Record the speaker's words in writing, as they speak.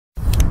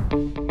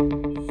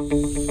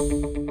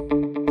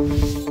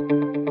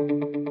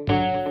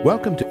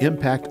Welcome to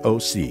Impact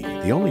OC,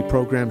 the only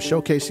program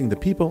showcasing the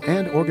people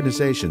and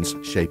organizations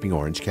shaping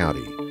Orange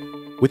County.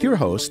 With your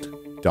host,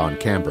 Don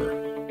Camber.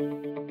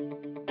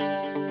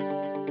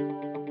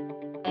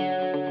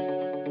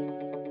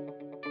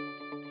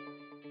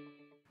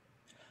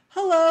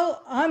 Hello,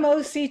 I'm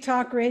OC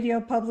Talk Radio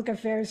Public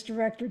Affairs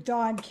Director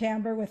Don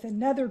Camber with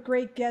another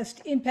great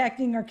guest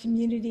impacting our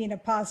community in a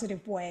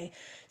positive way.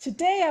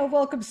 Today I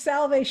welcome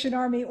Salvation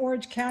Army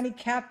Orange County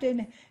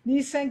Captain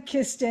Nissan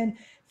Kiston.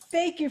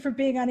 Thank you for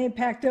being on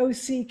Impact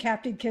OC,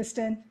 Captain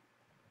Kiston.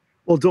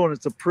 Well, Dawn,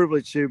 it's a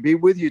privilege to be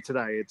with you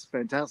today. It's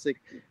fantastic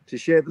to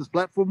share this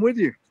platform with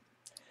you.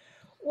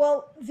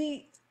 Well,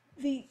 the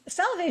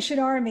Salvation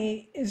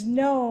Army is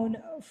known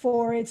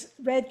for its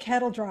red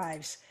kettle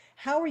drives.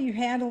 How are you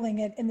handling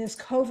it in this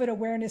COVID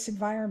awareness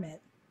environment?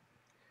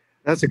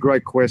 That's a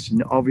great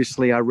question.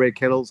 Obviously, our red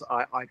kettles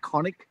are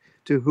iconic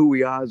to who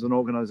we are as an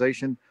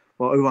organization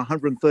for over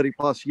 130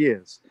 plus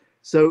years.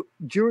 So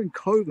during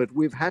COVID,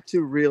 we've had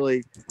to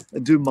really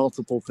do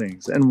multiple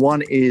things. And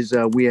one is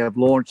we have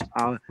launched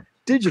our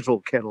digital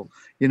kettle.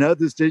 You know,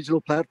 this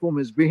digital platform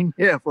has been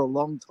here for a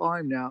long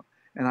time now,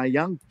 and our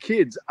young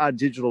kids are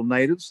digital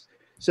natives.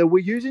 So we're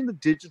using the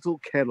digital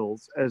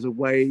kettles as a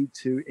way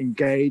to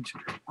engage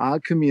our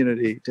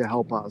community to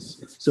help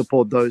us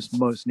support those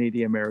most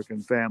needy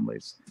American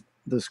families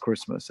this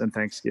Christmas and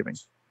Thanksgiving.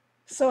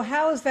 So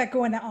how is that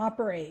going to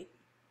operate?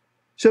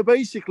 So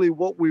basically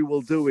what we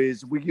will do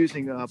is we're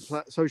using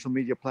social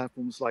media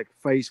platforms like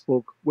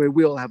Facebook, where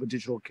we'll have a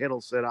digital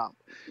kettle set up.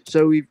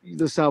 So if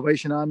the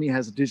Salvation Army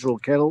has a digital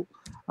kettle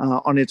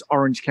on its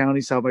Orange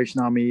County Salvation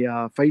Army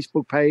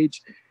Facebook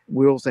page.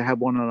 We also have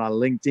one on our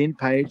LinkedIn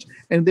page.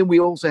 And then we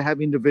also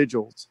have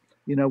individuals.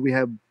 You know, we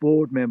have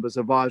board members,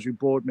 advisory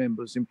board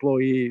members,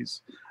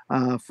 employees,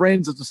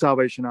 friends of the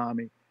Salvation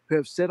Army who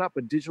have set up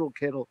a digital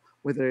kettle,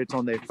 whether it's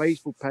on their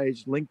Facebook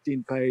page,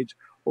 LinkedIn page,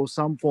 or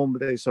some form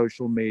of their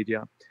social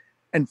media.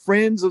 And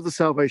friends of the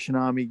Salvation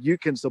Army, you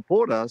can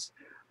support us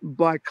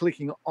by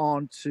clicking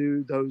on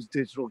to those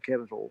digital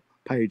kettle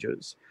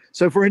pages.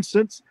 So for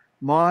instance,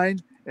 mine,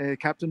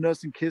 Captain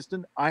Nissan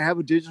Kiston, I have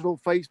a digital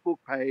Facebook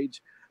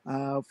page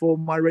for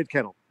my red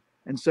kettle.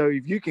 And so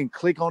if you can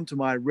click onto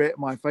my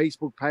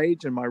Facebook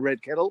page and my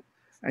red kettle,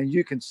 and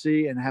you can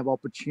see and have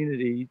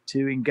opportunity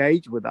to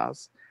engage with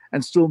us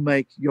and still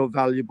make your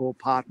valuable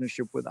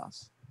partnership with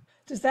us.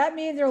 Does that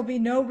mean there will be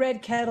no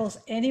red kettles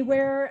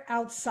anywhere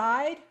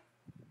outside?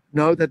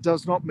 No, that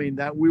does not mean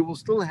that. We will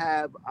still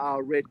have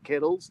our red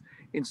kettles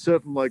in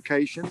certain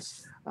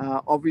locations.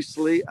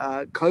 Obviously,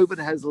 COVID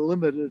has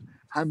limited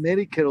how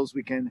many kettles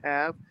we can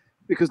have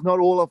because not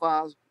all of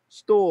our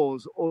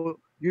stores or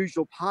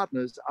usual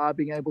partners are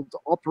being able to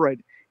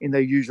operate in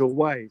their usual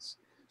ways.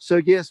 So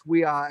yes,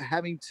 we are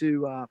having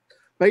to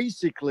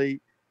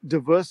basically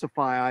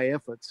diversify our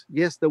efforts.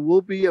 Yes, there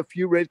will be a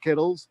few red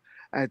kettles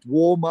at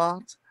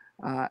Walmart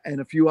and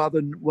a few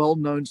other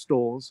well-known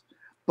stores,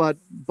 but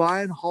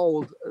by and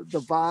hold, the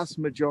vast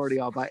majority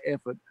of our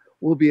effort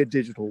will be a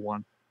digital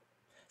one.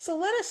 So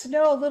let us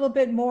know a little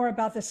bit more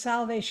about the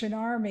Salvation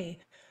Army.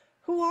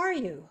 Who are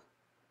you?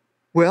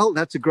 Well,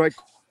 that's a great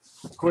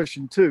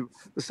question too.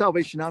 The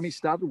Salvation Army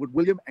started with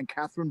William and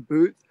Catherine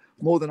Booth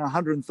more than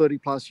 130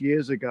 plus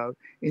years ago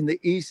in the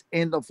East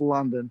End of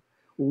London.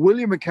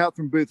 William and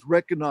Catherine Booth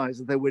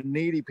recognized that there were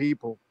needy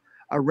people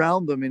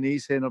around them in the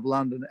East End of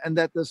London and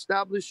that the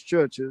established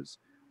churches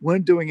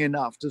weren't doing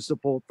enough to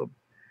support them.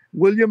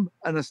 William,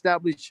 an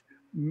established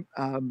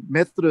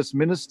Methodist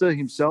minister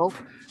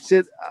himself,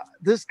 said,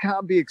 this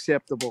can't be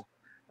acceptable.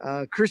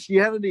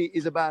 Christianity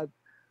is about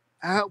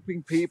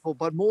helping people,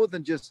 but more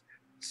than just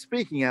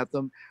speaking at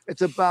them,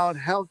 it's about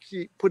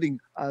putting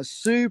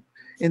soup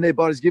in their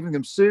bodies, giving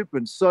them soup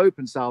and soap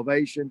and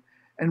salvation.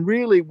 And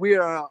really, we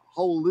are a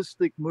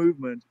holistic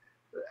movement.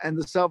 And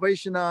the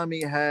Salvation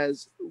Army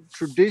has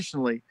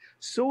traditionally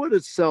saw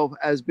itself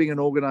as being an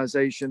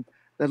organization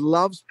that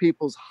loves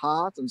people's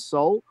heart and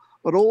soul,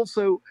 but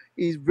also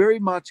is very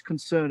much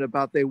concerned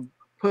about their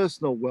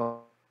personal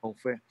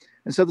welfare.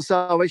 And so the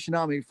Salvation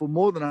Army, for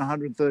more than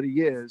 130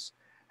 years,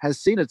 has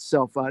seen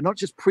itself not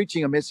just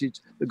preaching a message,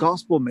 the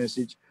gospel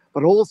message,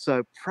 but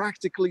also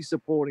practically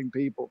supporting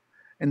people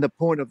in the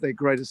point of their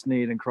greatest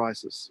need and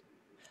crisis.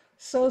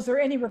 So is there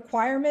any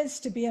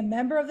requirements to be a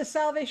member of the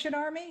Salvation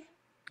Army?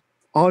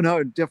 Oh,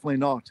 no, definitely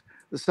not.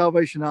 The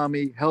Salvation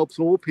Army helps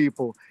all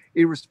people,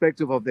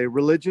 irrespective of their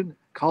religion,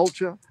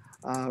 culture,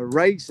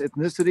 race,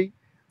 ethnicity.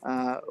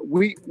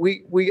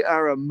 We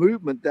are a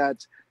movement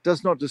that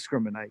does not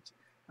discriminate.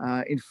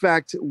 In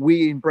fact,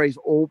 we embrace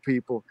all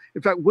people.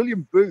 In fact,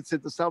 William Booth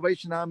said the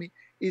Salvation Army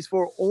is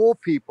for all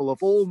people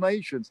of all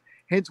nations,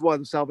 hence why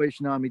the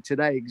Salvation Army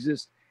today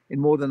exists in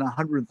more than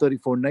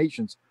 134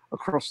 nations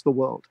across the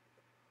world.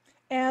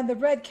 And the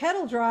Red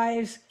Kettle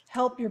Drives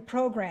help your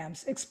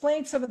programs.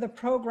 Explain some of the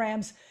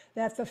programs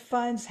that the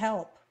funds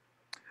help.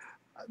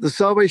 The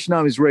Salvation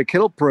Army's Red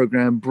Kettle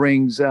program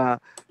brings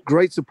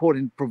great support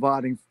in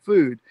providing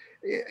food.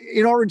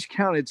 In Orange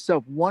County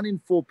itself, 1 in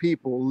 4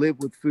 people live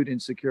with food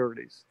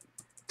insecurities.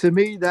 To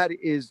me, that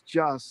is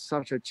just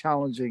such a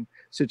challenging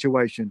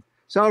situation.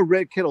 So our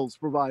Red Kettles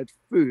provide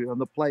food on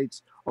the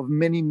plates of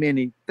many,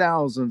 many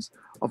thousands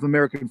of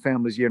American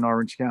families here in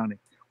Orange County.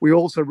 We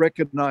also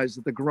recognize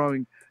that the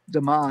growing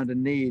demand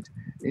and need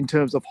in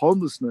terms of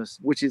homelessness,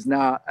 which is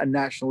now a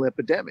national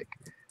epidemic.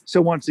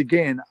 So once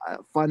again,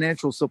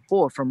 financial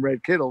support from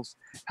Red Kettles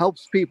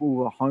helps people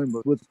who are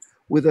homeless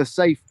with a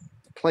safe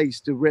place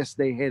to rest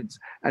their heads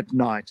at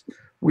night.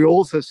 We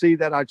also see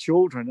that our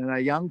children and our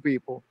young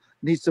people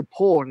need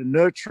support and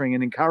nurturing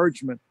and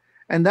encouragement.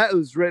 And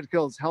those Red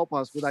Kettles help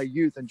us with our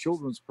youth and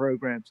children's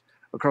programs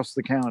across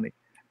the county,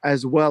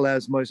 as well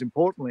as, most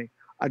importantly,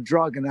 our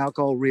drug and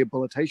alcohol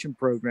rehabilitation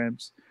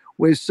programs,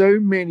 where so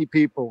many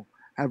people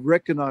have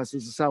recognized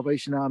as the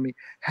Salvation Army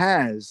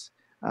has,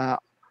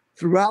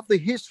 throughout the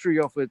history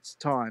of its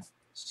time,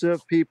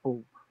 served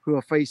people who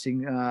are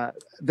facing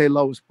their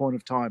lowest point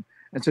of time.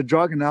 And so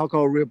drug and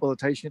alcohol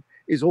rehabilitation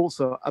is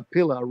also a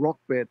pillar, a rock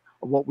bed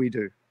of what we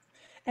do.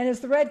 And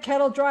is the Red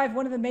Kettle Drive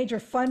one of the major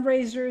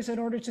fundraisers in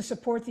order to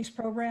support these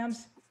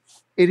programs?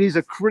 It is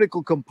a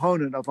critical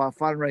component of our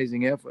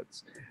fundraising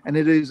efforts, and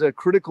it is a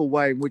critical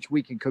way in which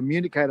we can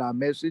communicate our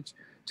message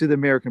to the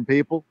American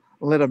people,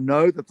 let them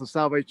know that the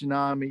Salvation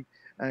Army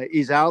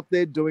is out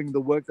there doing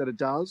the work that it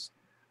does.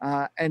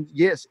 And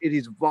yes, it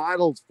is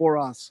vital for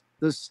us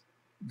this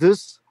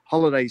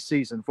holiday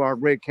season for our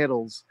Red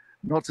Kettles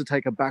not to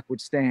take a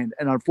backward stand.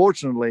 And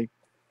unfortunately,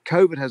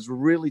 COVID has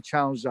really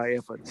challenged our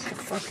efforts.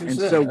 And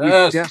so we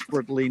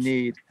desperately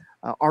need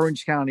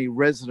Orange County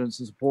residents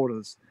and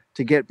supporters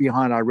to get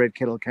behind our Red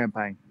Kettle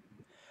campaign.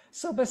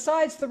 So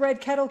besides the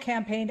Red Kettle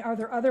campaign, are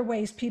there other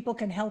ways people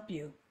can help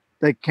you?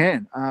 They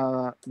can.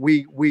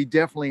 We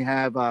definitely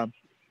have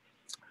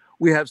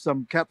we have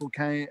some capital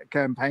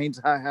campaigns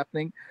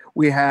happening.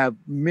 We have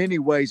many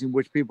ways in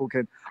which people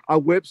can. Our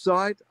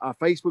website, our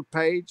Facebook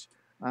page,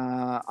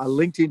 our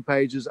LinkedIn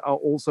pages are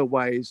also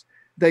ways.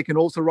 They can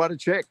also write a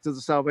check to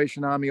the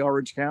Salvation Army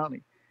Orange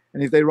County.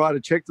 And if they write a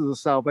check to the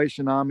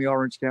Salvation Army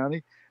Orange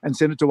County and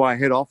send it to our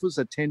head office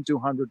at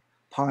 10200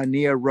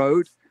 Pioneer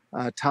Road,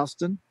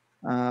 Tustin,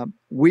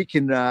 we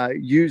can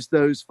use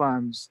those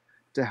funds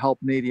to help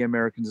needy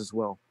Americans as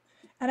well.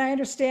 And I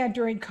understand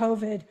during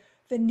COVID,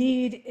 the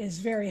need is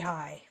very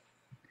high.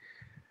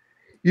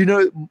 You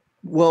know,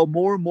 well,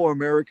 more and more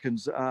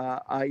Americans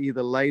are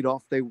either laid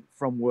off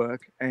from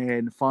work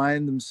and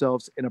find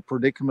themselves in a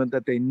predicament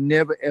that they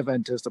never, ever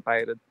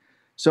anticipated.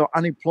 So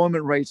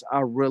unemployment rates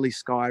are really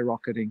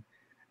skyrocketing.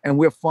 And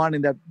we're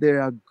finding that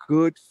there are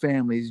good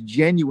families,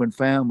 genuine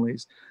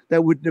families,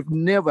 that would have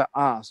never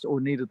asked or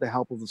needed the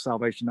help of the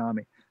Salvation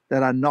Army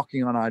that are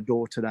knocking on our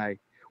door today.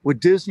 With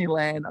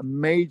Disneyland, a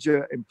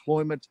major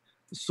employment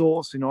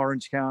source in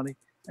Orange County,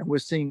 and we're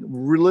seeing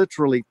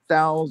literally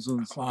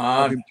thousands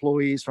of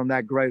employees from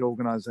that great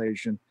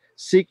organization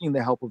seeking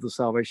the help of the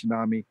Salvation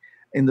Army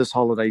in this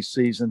holiday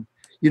season.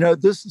 You know,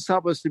 this is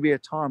supposed to be a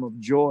time of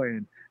joy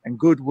and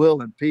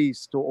goodwill and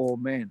peace to all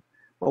men.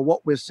 But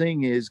what we're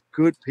seeing is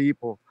good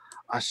people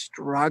are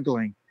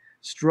struggling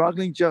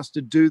just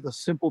to do the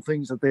simple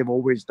things that they've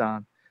always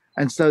done.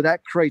 And so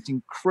that creates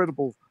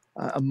incredible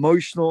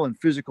emotional and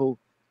physical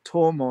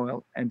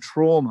turmoil and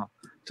trauma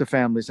to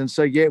families. And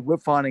so, yeah, we're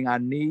finding our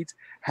needs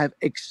have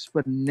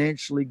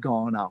exponentially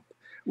gone up.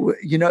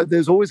 You know,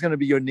 there's always going to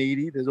be your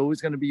needy. There's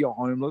always going to be your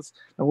homeless.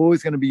 There's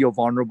always going to be your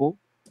vulnerable.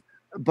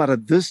 But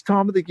at this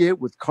time of the year,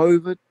 with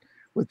COVID,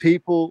 with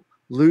people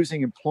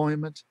losing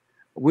employment,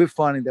 we're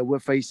finding that we're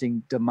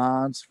facing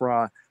demands for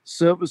our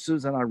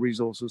services and our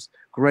resources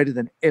greater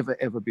than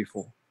ever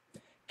before.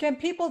 Can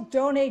people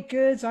donate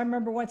goods? I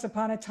remember once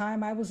upon a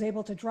time I was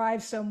able to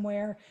drive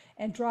somewhere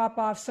and drop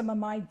off some of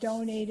my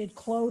donated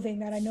clothing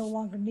that I no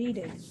longer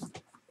needed.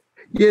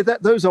 Yeah,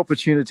 those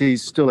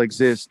opportunities still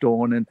exist,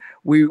 Dawn, and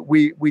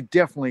we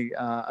definitely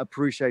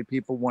appreciate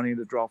people wanting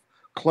to drop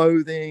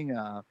clothing,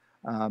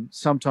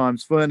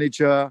 sometimes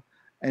furniture,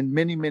 and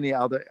many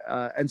other,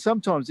 and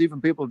sometimes even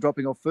people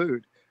dropping off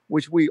food,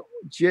 which we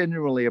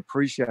genuinely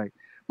appreciate.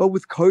 But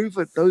with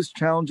COVID, those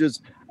challenges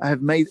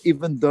have made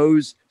even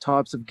those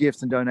types of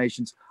gifts and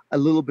donations a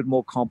little bit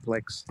more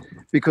complex,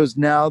 because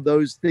now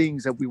those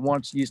things that we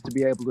once used to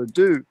be able to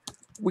do,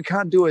 we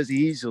can't do as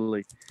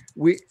easily.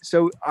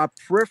 So our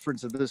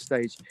preference at this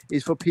stage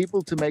is for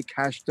people to make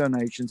cash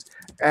donations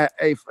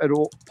if at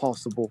all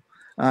possible.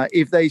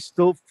 If they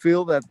still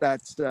feel that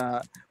that's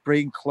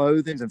bringing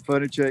clothing and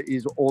furniture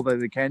is all that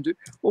they can do,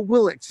 well,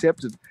 we'll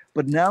accept it.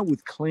 But now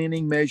with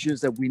cleaning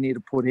measures that we need to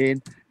put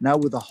in, now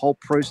with the whole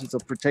process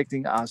of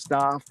protecting our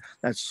staff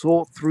that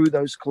sort through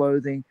those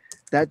clothing,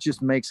 that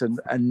just makes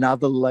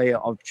another layer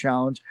of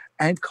challenge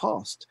and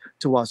cost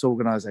to us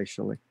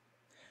organizationally.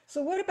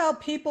 So what about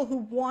people who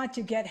want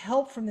to get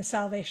help from the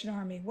Salvation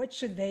Army? What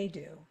should they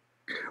do?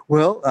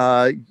 Well,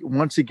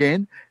 once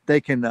again,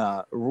 they can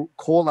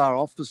call our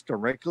office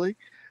directly.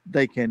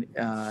 They can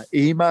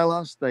email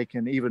us. They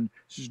can even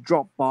just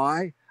drop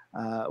by.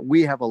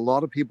 We have a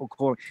lot of people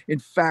calling. In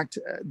fact,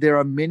 there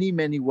are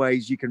many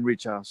ways you can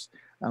reach us.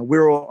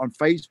 We're on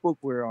Facebook.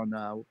 We're on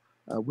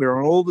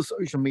all the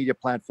social media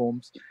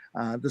platforms.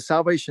 The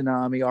Salvation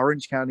Army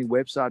Orange County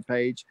website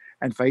page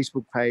and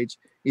Facebook page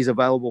is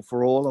available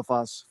for all of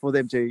us, for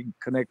them to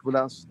connect with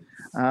us.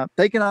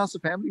 They can ask a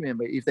family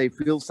member if they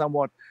feel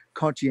somewhat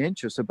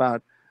conscientious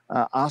about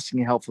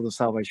asking help for the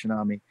Salvation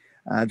Army.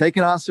 They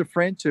can ask a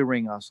friend to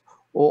ring us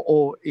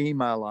or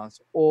email us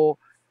or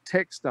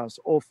text us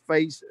or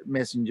face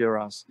messenger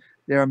us.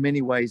 There are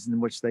many ways in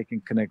which they can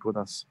connect with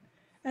us.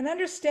 And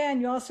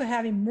understand you also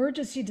have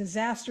emergency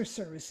disaster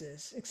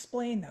services.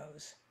 Explain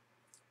those.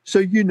 So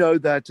you know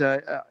that,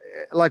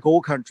 like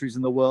all countries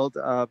in the world,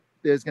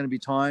 there's going to be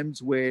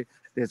times where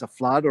there's a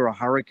flood or a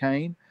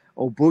hurricane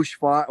or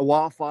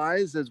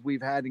wildfires, as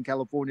we've had in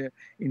California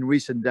in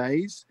recent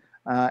days,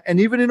 and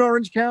even in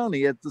Orange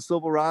County at the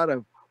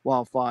Silverado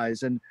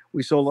wildfires. And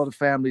we saw a lot of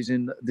families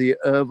in the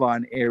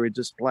Irvine area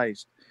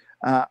displaced.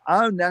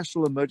 Our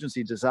National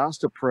Emergency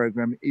Disaster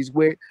Program is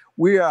where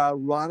we are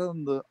right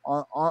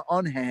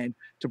on hand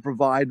to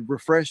provide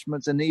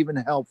refreshments and even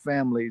help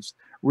families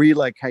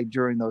relocate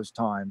during those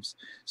times.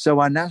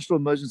 So our National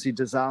Emergency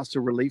Disaster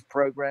Relief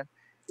Program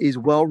is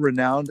well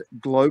renowned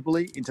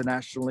globally,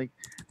 internationally,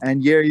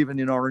 and even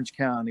in Orange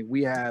County,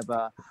 we have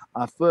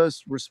our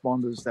first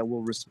responders that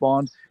will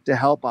respond to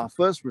help our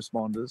first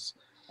responders,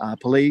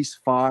 police,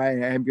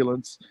 fire,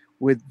 ambulance,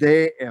 with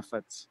their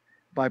efforts,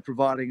 by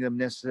providing them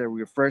necessary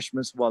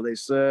refreshments while they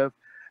serve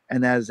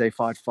and as they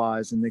fight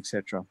fires and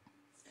etc.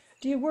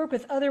 Do you work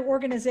with other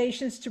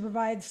organizations to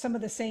provide some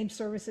of the same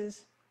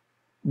services?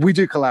 We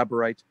do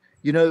collaborate.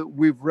 You know,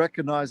 we've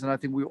recognized, and I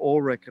think we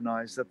all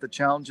recognize, that the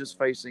challenges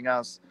facing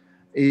us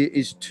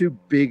is too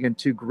big and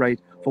too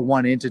great for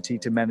one entity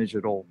to manage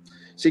it all.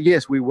 So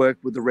yes, we work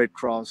with the Red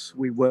Cross.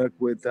 We work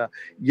with,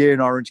 in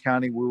Orange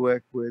County, we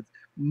work with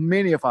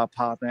many of our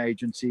partner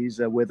agencies,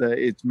 whether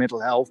it's mental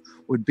health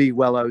with Be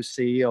Well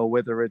OC, or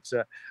whether it's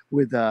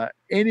with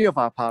any of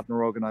our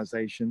partner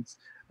organizations,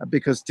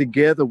 because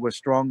together we're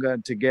stronger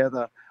and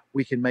together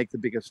we can make the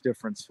biggest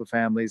difference for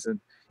families. And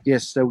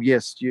yes,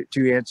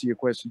 to answer your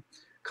question,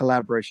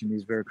 collaboration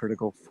is very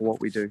critical for what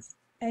we do.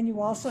 And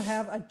you also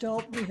have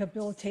adult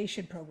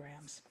rehabilitation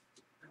programs.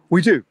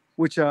 We do,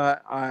 which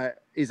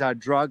is our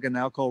drug and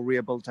alcohol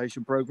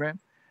rehabilitation program.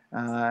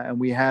 And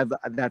we have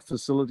that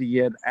facility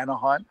here in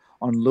Anaheim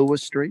on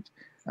Lewis Street,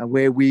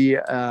 where we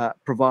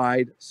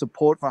provide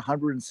support for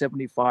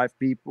 175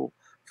 people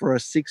for a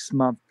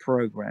 6-month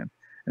program.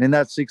 And in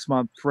that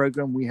 6-month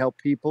program, we help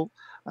people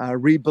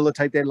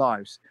rehabilitate their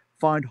lives,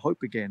 find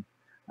hope again,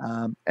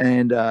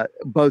 and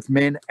both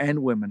men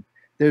and women.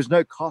 There's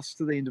no cost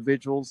to the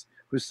individuals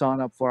who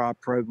sign up for our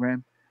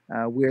program.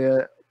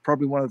 We're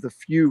probably one of the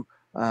few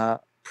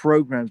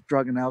programs,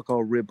 drug and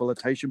alcohol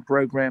rehabilitation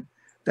program,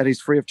 that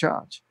is free of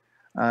charge.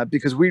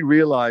 Because we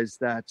realize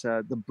that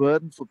the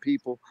burden for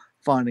people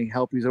finding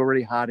help is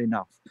already hard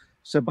enough.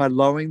 So by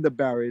lowering the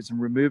barriers and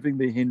removing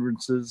the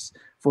hindrances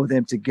for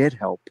them to get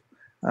help,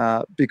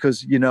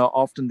 because, you know,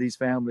 often these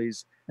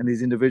families and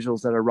these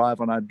individuals that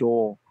arrive on our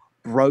door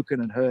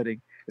broken and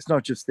hurting, it's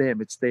not just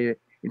them, it's their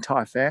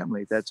entire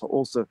family that's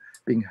also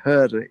being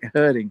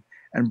hurting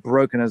and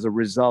broken as a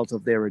result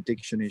of their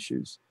addiction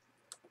issues.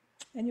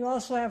 And you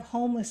also have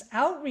homeless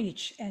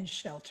outreach and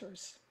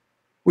shelters.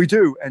 We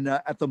do. And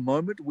at the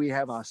moment, we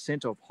have our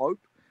Center of Hope,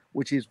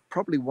 which is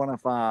probably one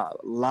of our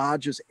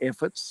largest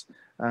efforts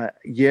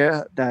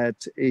that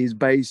is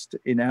based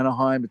in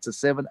Anaheim. It's a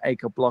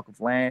 7-acre block of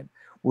land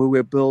where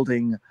we're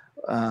building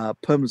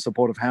permanent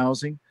supportive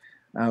housing.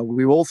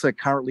 We also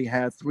currently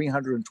have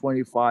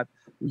 325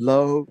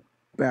 low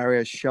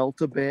barrier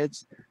shelter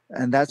beds.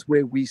 And that's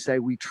where we say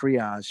we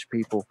triage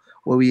people,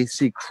 where we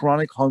see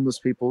chronic homeless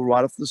people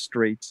right off the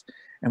streets,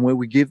 and where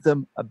we give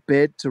them a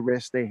bed to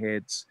rest their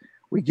heads.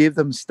 We give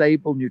them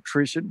stable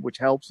nutrition, which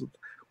helps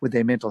with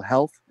their mental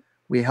health.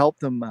 We help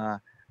them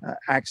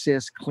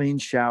access clean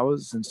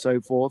showers and so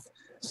forth,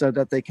 so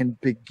that they can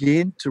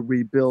begin to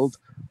rebuild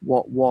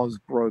what was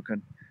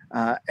broken.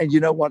 And you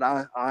know what?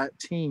 Our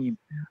team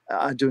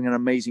are doing an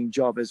amazing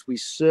job as we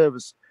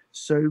service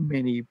so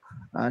many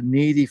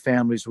needy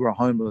families who are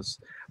homeless.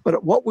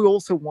 But what we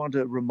also want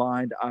to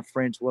remind our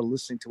friends who are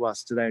listening to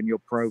us today on your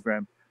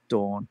program,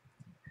 Dawn,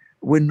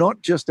 we're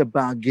not just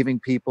about giving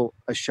people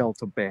a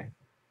shelter bed.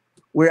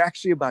 We're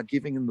actually about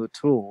giving them the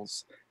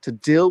tools to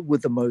deal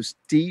with the most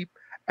deep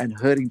and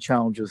hurting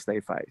challenges they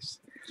face.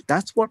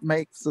 That's what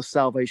makes the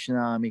Salvation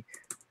Army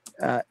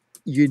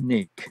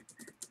unique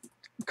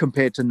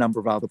compared to a number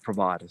of other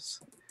providers.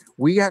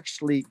 We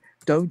actually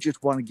don't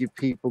just want to give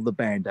people the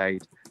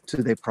Band-Aid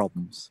to their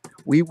problems.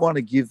 We want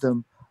to give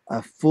them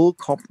a full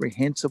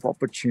comprehensive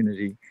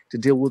opportunity to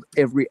deal with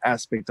every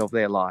aspect of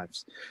their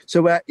lives.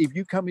 So if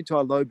you come into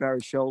our low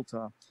barrier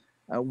shelter,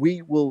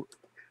 we will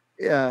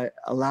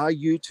allow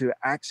you to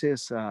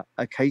access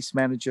a case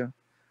manager,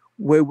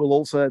 where we'll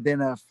also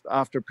then,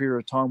 after a period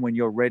of time when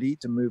you're ready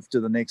to move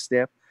to the next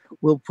step,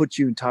 we'll put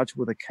you in touch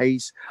with a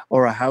case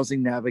or a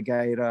housing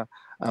navigator,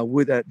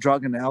 with a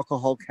drug and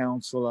alcohol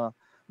counselor,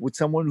 with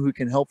someone who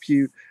can help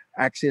you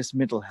access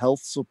mental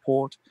health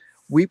support.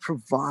 we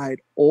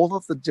provide all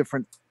of the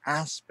different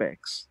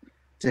aspects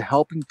to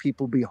helping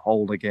people be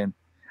whole again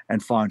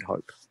and find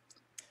hope.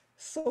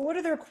 So, what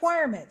are the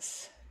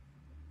requirements?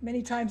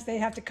 Many times they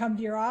have to come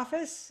to your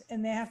office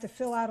and they have to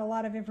fill out a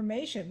lot of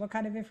information. What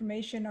kind of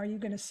information are you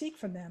going to seek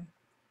from them?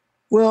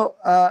 Well,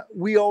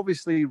 we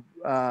obviously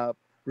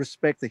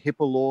respect the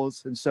HIPAA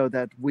laws, and so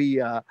that we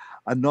are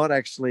not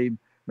actually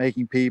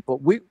making people.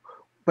 We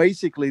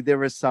basically,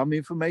 there is some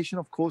information,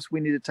 of course, we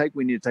need to take.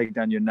 We need to take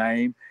down your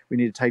name. We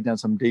need to take down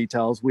some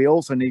details. We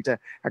also need to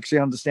actually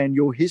understand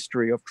your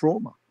history of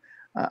trauma.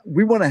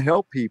 We want to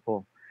help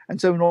people. And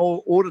so in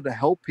order to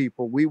help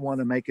people, we want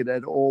to make it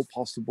at all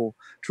possible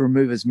to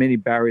remove as many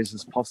barriers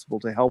as possible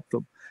to help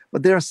them.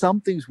 But there are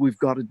some things we've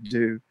got to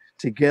do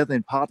together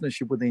in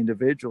partnership with the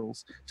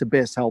individuals to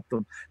best help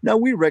them. Now,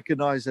 we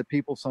recognize that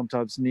people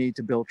sometimes need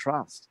to build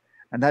trust,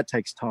 and that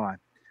takes time.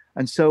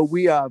 And so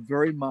we are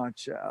very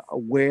much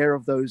aware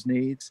of those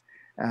needs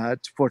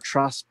for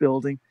trust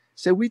building.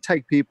 So we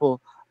take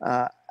people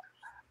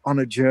on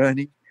a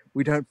journey.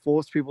 We don't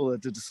force people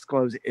to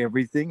disclose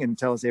everything and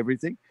tell us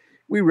everything.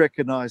 We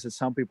recognize that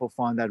some people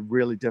find that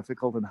really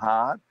difficult and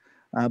hard,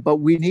 but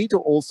we need to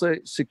also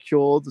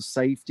secure the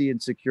safety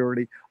and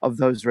security of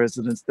those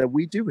residents that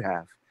we do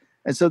have.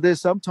 And so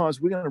there's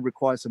sometimes we're going to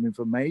require some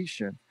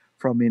information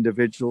from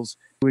individuals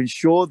to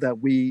ensure that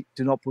we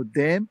do not put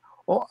them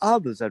or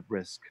others at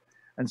risk.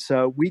 And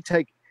so we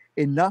take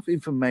enough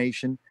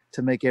information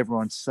to make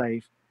everyone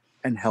safe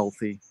and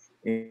healthy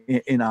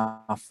in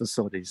our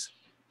facilities.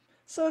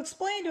 So,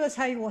 explain to us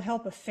how you will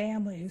help a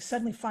family who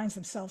suddenly finds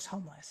themselves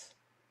homeless.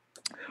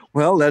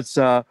 Well, that's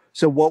so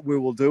what we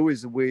will do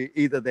is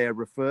they're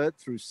referred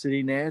through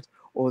CityNet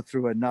or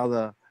through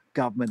another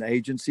government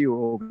agency or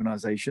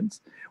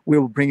organizations. We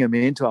will bring them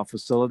into our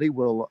facility.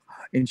 We'll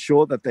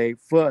ensure that they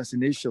first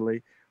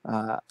initially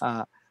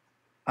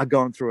are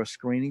going through a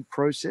screening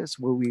process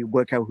where we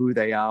work out who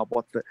they are,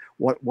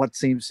 what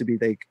seems to be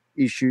their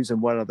issues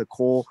and what are the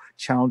core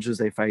challenges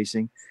they're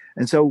facing.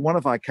 And so one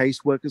of our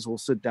caseworkers will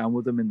sit down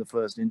with them in the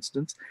first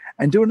instance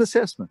and do an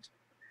assessment.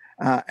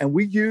 And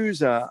we use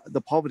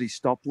the Poverty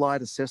Stoplight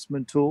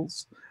assessment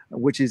tools,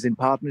 which is in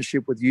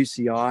partnership with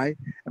UCI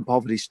and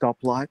Poverty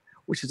Stoplight,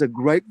 which is a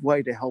great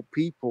way to help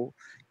people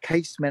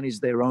case manage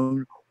their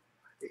own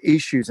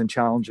issues and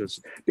challenges.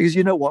 Because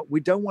you know what? We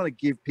don't want to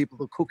give people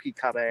the cookie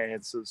cutter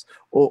answers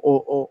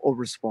or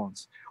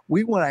response.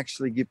 We want to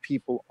actually give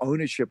people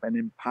ownership and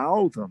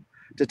empower them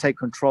to take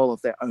control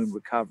of their own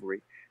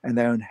recovery and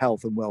their own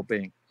health and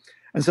well-being.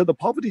 And so the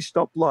Poverty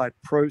Stoplight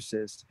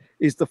process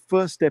is the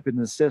first step in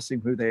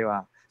assessing who they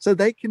are, so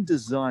they can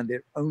design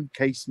their own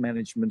case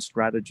management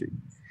strategy.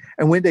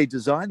 And when they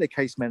design their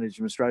case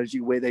management strategy,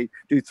 where they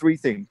do three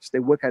things, they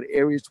work out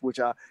areas which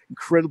are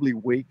incredibly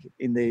weak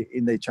in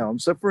their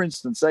challenge. So for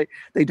instance, say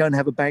they don't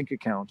have a bank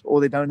account,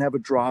 or they don't have a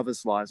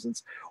driver's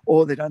license,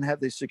 or they don't have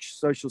their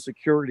social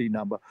security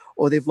number,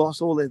 or they've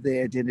lost all of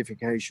their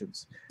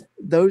identifications.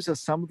 Those are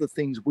some of the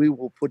things we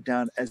will put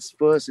down as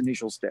first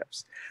initial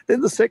steps.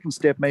 Then the second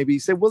step may be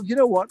say, well, you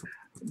know what?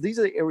 These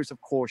are the areas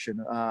of caution.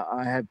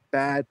 I have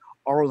bad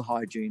oral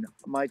hygiene.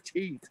 My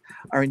teeth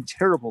are in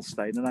terrible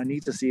state and I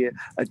need to see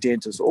a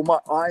dentist, or my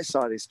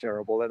eyesight is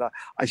terrible and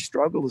I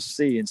struggle to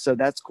see. And so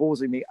that's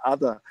causing me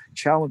other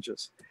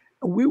challenges.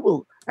 And we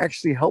will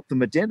actually help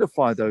them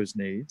identify those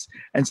needs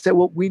and say,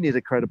 well, we need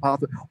to create a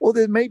pathway. Or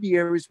there may be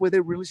areas where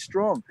they're really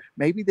strong.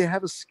 Maybe they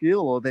have a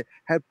skill, or they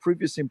had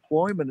previous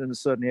employment in a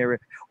certain area,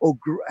 or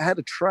had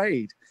a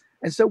trade.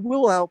 And so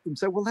we'll help them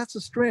say, well, that's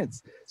a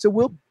strength. So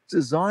we'll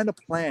design a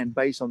plan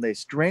based on their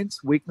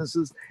strengths,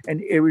 weaknesses,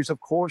 and areas of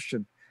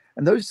caution.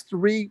 And those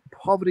three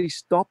poverty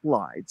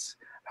stoplights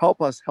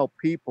help us help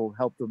people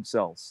help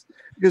themselves.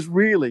 Because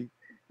really,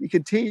 you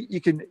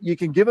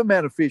can give a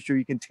man a fish, or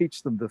you can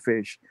teach them to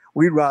fish.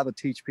 We'd rather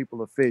teach people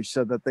to fish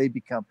so that they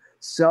become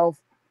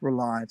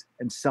self-reliant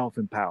and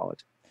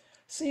self-empowered.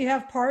 So you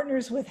have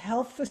partners with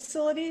health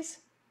facilities?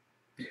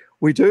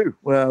 We do.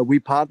 We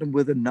partner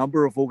with a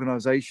number of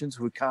organizations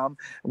who come.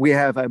 We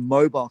have a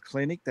mobile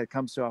clinic that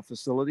comes to our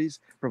facilities,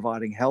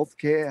 providing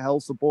healthcare,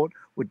 health support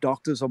with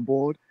doctors on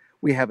board.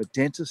 We have a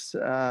dentist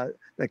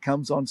that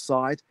comes on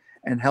site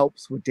and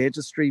helps with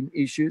dentistry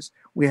issues.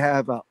 We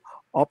have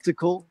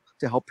optical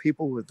to help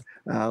people with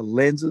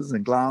lenses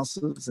and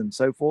glasses and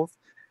so forth.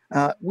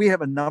 We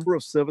have a number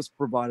of service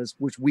providers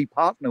which we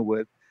partner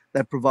with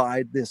that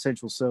provide the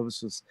essential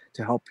services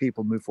to help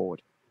people move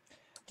forward.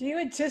 Do you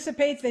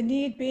anticipate the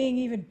need being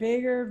even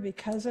bigger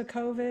because of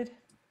COVID?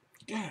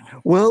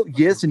 Well,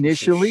 yes,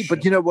 initially,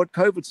 but you know what?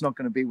 COVID's not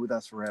going to be with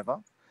us forever.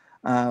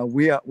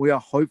 We are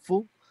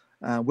hopeful.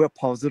 We're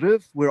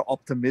positive. We're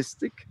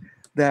optimistic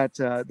that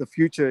the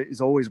future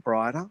is always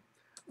brighter.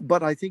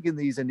 But I think in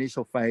these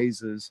initial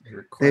phases,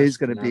 there's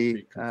going to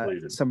be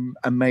some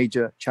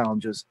major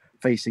challenges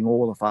facing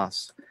all of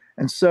us.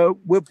 And so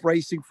we're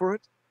bracing for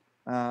it.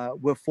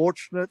 We're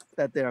fortunate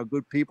that there are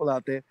good people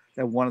out there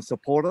that want to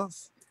support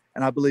us.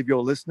 And I believe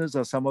your listeners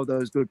are some of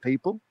those good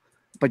people.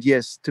 But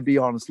yes, to be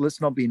honest, let's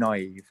not be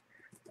naive.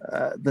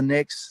 The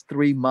next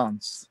 3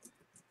 months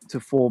to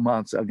 4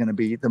 months are going to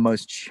be the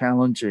most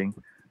challenging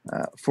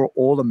for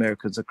all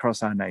Americans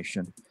across our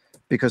nation,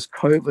 because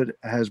COVID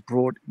has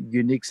brought a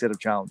unique set of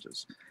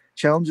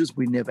challenges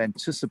we never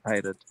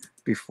anticipated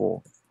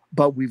before.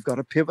 But we've got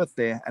to pivot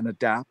there and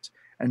adapt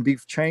and be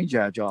change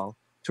agile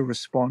to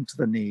respond to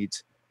the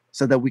needs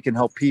so that we can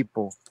help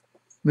people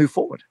move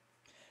forward.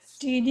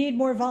 Do you need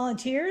more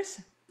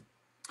volunteers?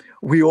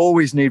 We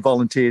always need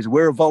volunteers.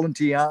 We're a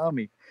volunteer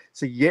army.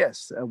 So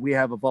yes, we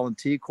have a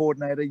volunteer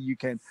coordinator. You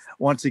can,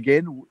 once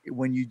again,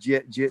 when you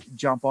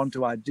jump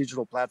onto our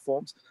digital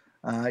platforms,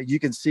 you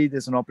can see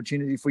there's an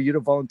opportunity for you to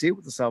volunteer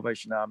with the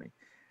Salvation Army.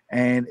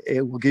 And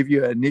it will give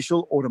you an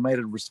initial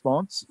automated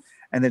response.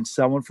 And then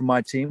someone from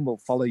my team will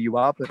follow you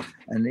up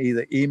and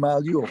either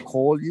email you or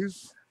call you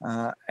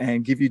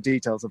and give you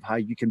details of how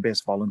you can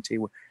best volunteer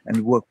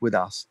and work with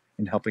us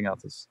in helping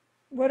others.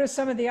 What are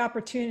some of the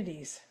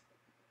opportunities?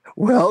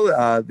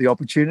 Well, the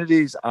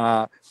opportunities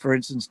are, for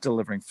instance,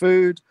 delivering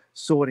food,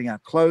 sorting our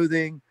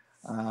clothing.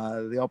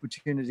 The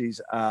opportunities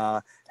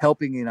are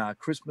helping in our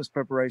Christmas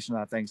preparation,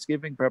 our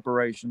Thanksgiving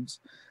preparations,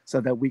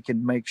 so that we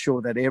can make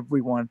sure that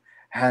everyone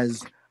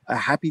has a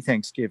happy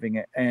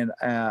Thanksgiving and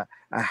a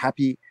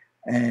happy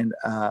and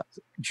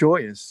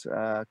joyous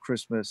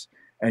Christmas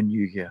and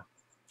New Year.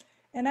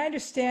 And I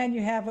understand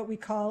you have what we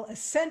call a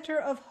Center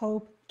of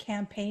Hope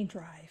campaign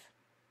drive.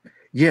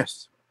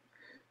 Yes.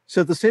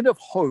 So the Center of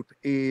Hope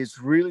is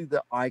really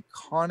the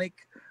iconic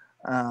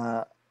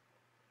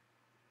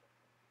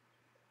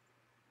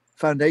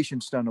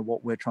foundation stone of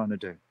what we're trying to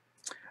do.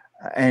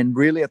 And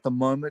really at the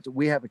moment,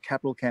 we have a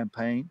capital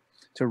campaign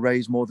to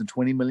raise more than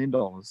 $20 million,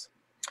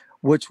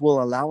 which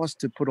will allow us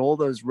to put all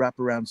those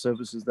wraparound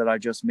services that I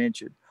just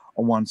mentioned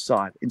on one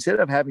side. Instead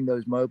of having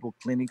those mobile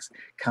clinics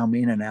come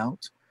in and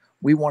out,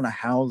 we want to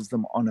house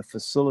them on a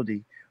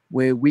facility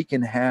where we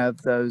can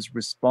have those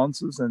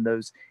responses and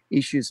those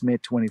issues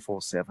met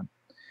 24/7.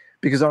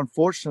 Because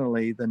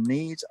unfortunately, the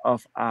needs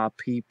of our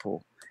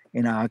people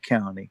in our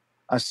county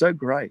are so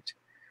great.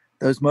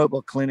 Those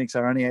mobile clinics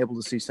are only able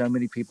to see so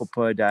many people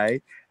per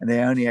day, and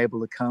they're only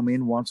able to come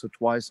in once or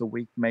twice a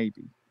week,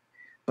 maybe.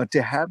 But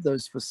to have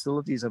those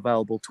facilities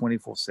available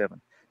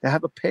 24/7, to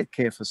have a pet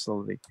care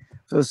facility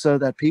so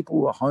that people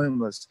who are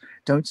homeless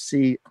don't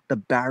see the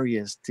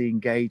barriers to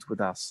engage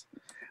with us,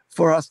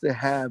 for us to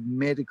have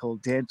medical,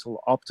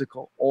 dental,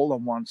 optical all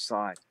on one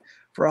side,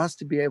 for us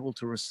to be able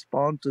to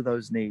respond to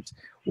those needs,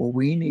 well,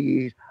 we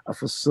need a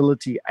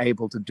facility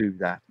able to do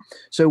that.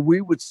 So we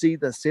would see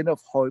the Center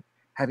of Hope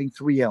having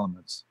 3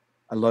 elements: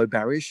 a low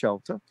barrier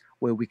shelter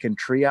where we can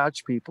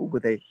triage people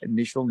with their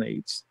initial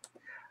needs.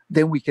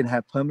 Then we can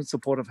have permanent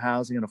supportive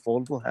housing and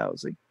affordable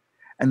housing.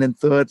 And then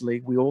thirdly,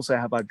 we also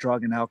have our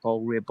drug and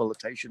alcohol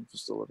rehabilitation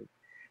facility.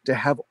 To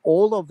have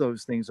all of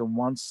those things on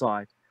one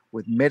side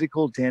with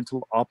medical,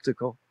 dental,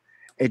 optical,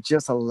 it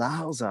just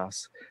allows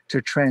us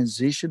to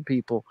transition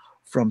people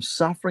from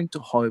suffering to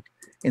hope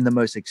in the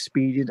most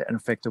expedient and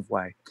effective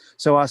way.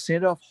 So our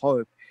Center of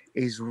Hope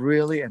is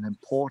really an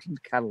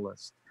important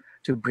catalyst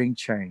to bring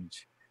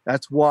change.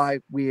 That's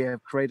why we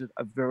have created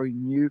a very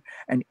new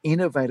and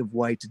innovative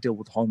way to deal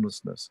with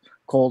homelessness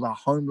called our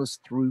Homeless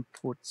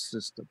Throughput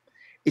System.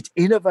 It's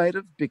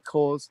innovative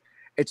because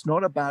it's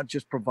not about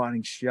just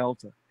providing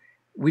shelter.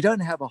 We don't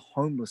have a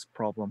homeless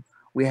problem.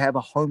 We have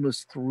a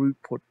homeless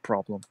throughput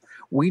problem.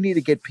 We need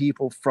to get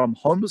people from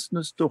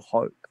homelessness to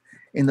hope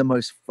in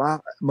the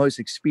most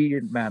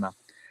expedient manner.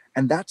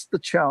 And that's the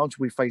challenge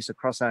we face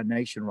across our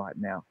nation right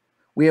now.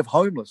 We have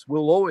homeless.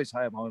 We'll always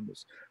have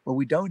homeless, but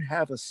we don't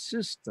have a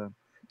system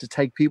to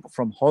take people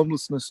from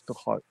homelessness to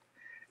hope.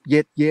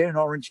 Yet here in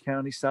Orange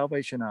County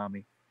Salvation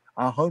Army,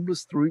 our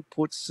Homeless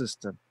Throughput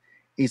System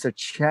is a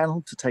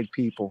channel to take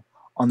people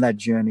on that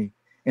journey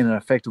in an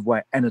effective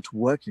way, and it's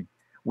working.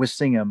 We're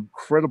seeing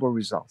incredible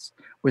results.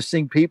 We're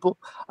seeing people.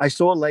 I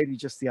saw a lady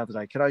just the other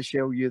day. Can I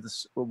share with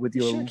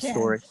you a little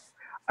story?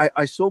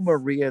 I saw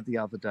Maria the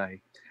other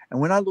day, and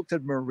when I looked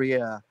at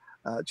Maria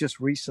just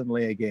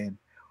recently again,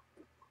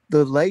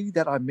 the lady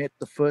that I met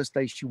the first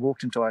day she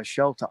walked into our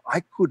shelter,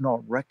 I could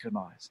not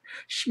recognize.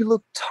 She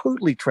looked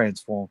totally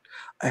transformed.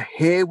 Her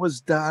hair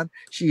was done.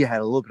 She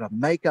had a little bit of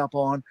makeup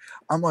on.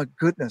 Oh my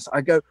goodness.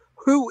 I go,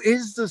 who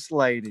is this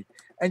lady?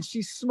 And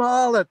she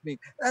smiled at me.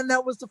 And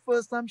that was the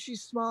first time she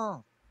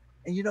smiled.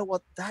 And you know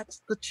what?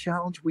 That's the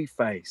challenge we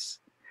face.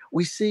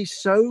 We see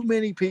so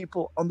many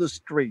people on the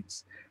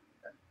streets.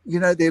 You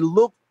know, they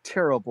look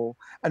terrible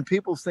and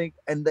people think,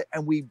 and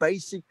we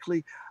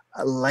basically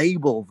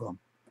label them.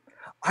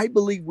 I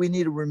believe we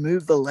need to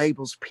remove the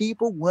labels.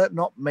 People were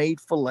not made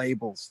for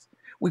labels.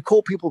 We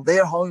call people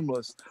they're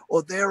homeless,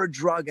 or they're a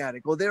drug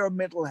addict, or they're a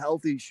mental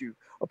health issue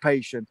or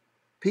patient.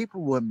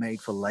 People were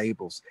made for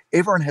labels.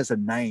 Everyone has a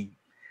name.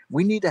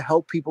 We need to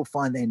help people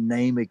find their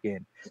name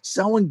again.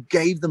 Someone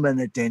gave them an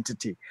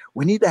identity.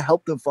 We need to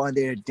help them find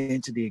their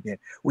identity again.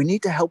 We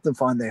need to help them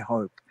find their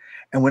hope.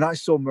 And when I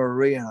saw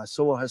Maria and I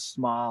saw her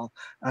smile,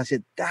 I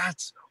said,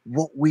 that's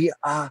what we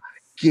are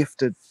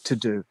gifted to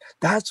do.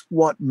 That's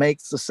what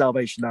makes the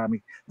Salvation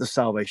Army the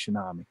Salvation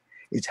Army.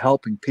 It's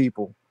helping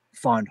people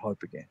find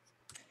hope again.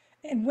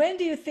 And when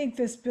do you think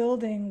this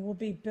building will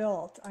be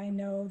built? I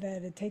know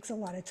that it takes a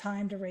lot of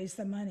time to raise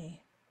the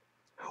money.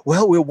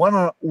 Well,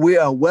 we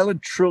are well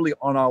and truly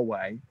on our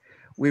way.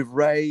 We've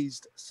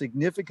raised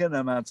significant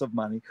amounts of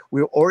money.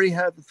 We already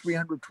have the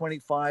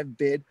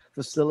 325-bed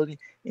facility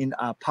in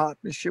our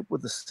partnership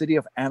with the city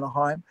of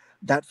Anaheim.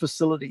 That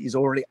facility is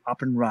already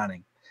up and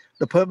running.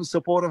 The permanent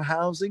supportive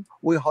housing,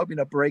 we're hoping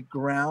to break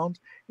ground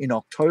in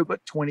October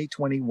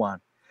 2021.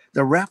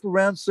 The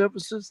wraparound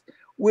services,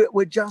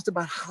 we're just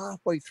about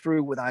halfway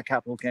through with our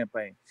capital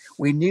campaign.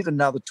 We need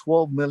another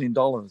 $12 million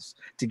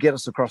to get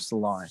us across the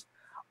line.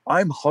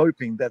 I'm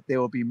hoping that there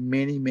will be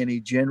many, many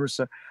generous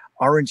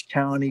Orange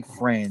County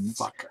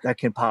friends that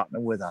can partner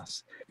with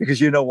us.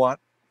 Because you know what?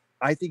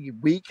 I think if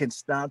we can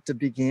start to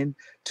begin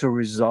to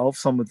resolve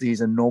some of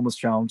these enormous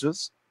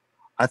challenges,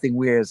 I think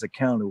we as a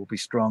county will be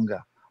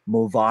stronger,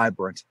 more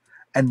vibrant,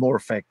 and more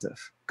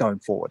effective going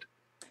forward.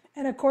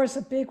 And of course,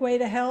 a big way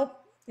to help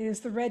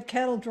is the Red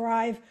Kettle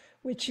Drive,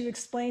 which you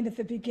explained at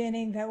the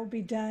beginning that will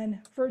be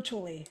done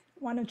virtually.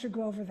 Why don't you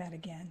go over that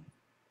again?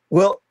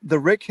 Well, the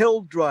Red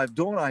Kettle Drive,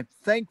 Dawn, I'm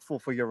thankful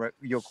for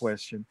your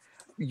question.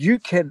 You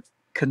can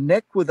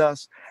connect with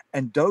us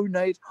and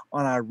donate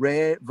on our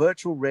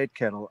virtual Red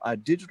Kettle, our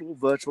digital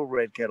virtual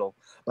Red Kettle,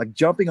 by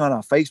jumping on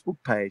our Facebook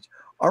page,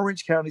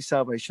 Orange County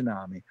Salvation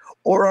Army,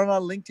 or on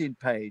our LinkedIn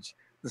page,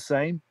 the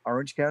same,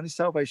 Orange County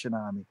Salvation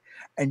Army.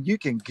 And you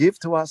can give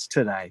to us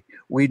today.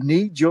 We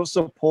need your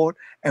support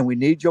and we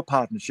need your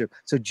partnership.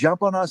 So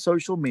jump on our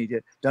social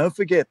media. Don't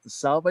forget the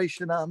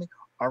Salvation Army,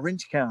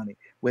 Orange County,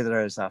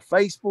 whether it's our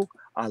Facebook,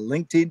 our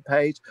LinkedIn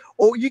page,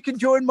 or you can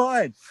join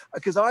mine,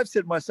 because I've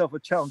set myself a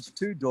challenge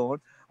too, Dawn,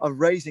 of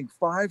raising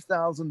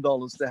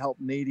 $5,000 to help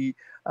needy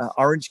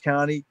Orange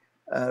County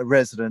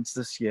residents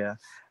this year.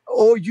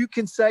 Or you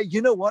can say,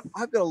 you know what,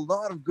 I've got a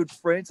lot of good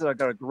friends and I've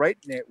got a great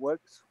network.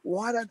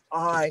 Why don't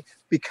I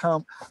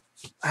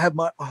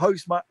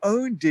host my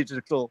own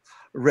digital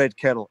Red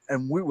Kettle?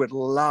 And we would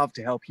love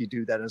to help you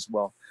do that as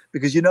well.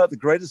 Because you know, the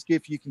greatest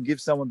gift you can give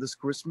someone this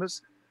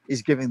Christmas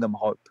is giving them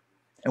hope.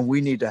 And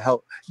we need to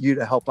help you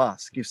to help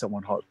us give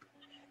someone hope.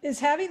 Is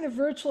having the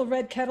virtual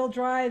Red Kettle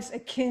Drives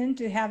akin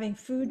to having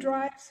food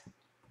drives?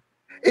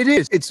 It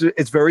is.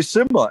 It's very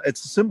similar.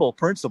 It's a simple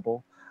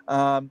principle.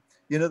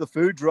 You know, the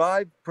food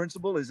drive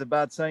principle is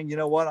about saying, you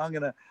know what, I'm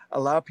going to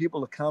allow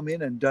people to come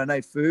in and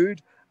donate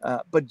food.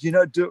 But, you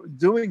know,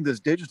 doing this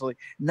digitally,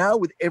 now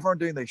with everyone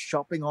doing their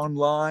shopping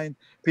online,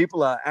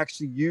 people are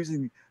actually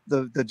using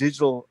the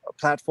digital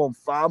platform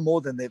far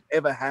more than they've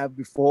ever have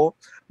before.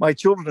 My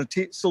children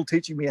are still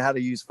teaching me how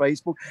to use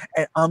Facebook,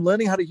 and I'm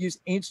learning how to use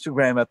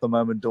Instagram at the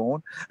moment,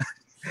 Dawn.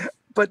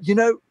 But, you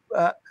know,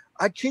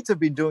 our kids have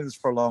been doing this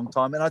for a long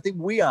time, and I think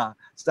we are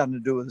starting to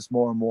do this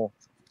more and more.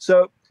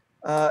 So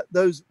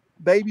those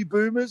baby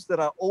boomers that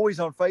are always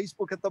on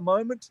Facebook at the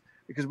moment,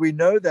 because we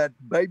know that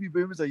baby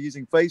boomers are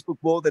using Facebook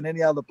more than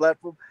any other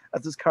platform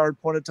at this current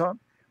point in time.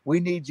 We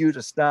need you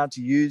to start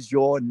to use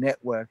your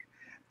network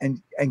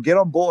and get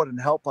on board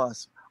and help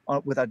us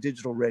with our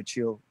digital Red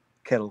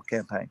Kettle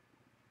campaign.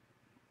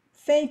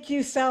 Thank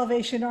you,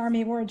 Salvation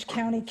Army Orange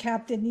County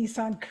Captain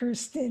Nissan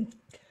Kirsten,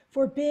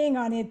 for being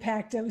on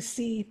Impact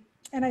OC.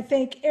 And I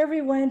thank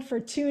everyone for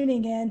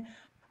tuning in.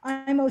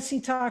 I'm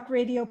OC Talk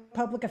Radio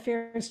Public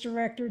Affairs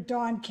Director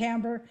Dawn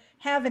Camber.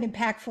 Have an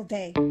impactful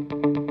day.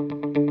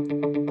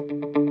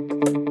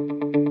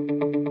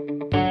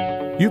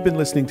 You've been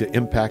listening to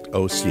Impact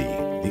OC,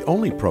 the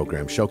only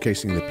program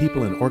showcasing the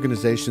people and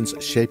organizations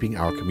shaping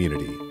our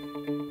community.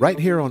 Right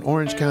here on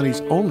Orange County's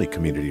only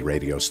community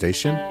radio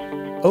station,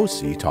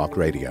 OC Talk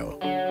Radio.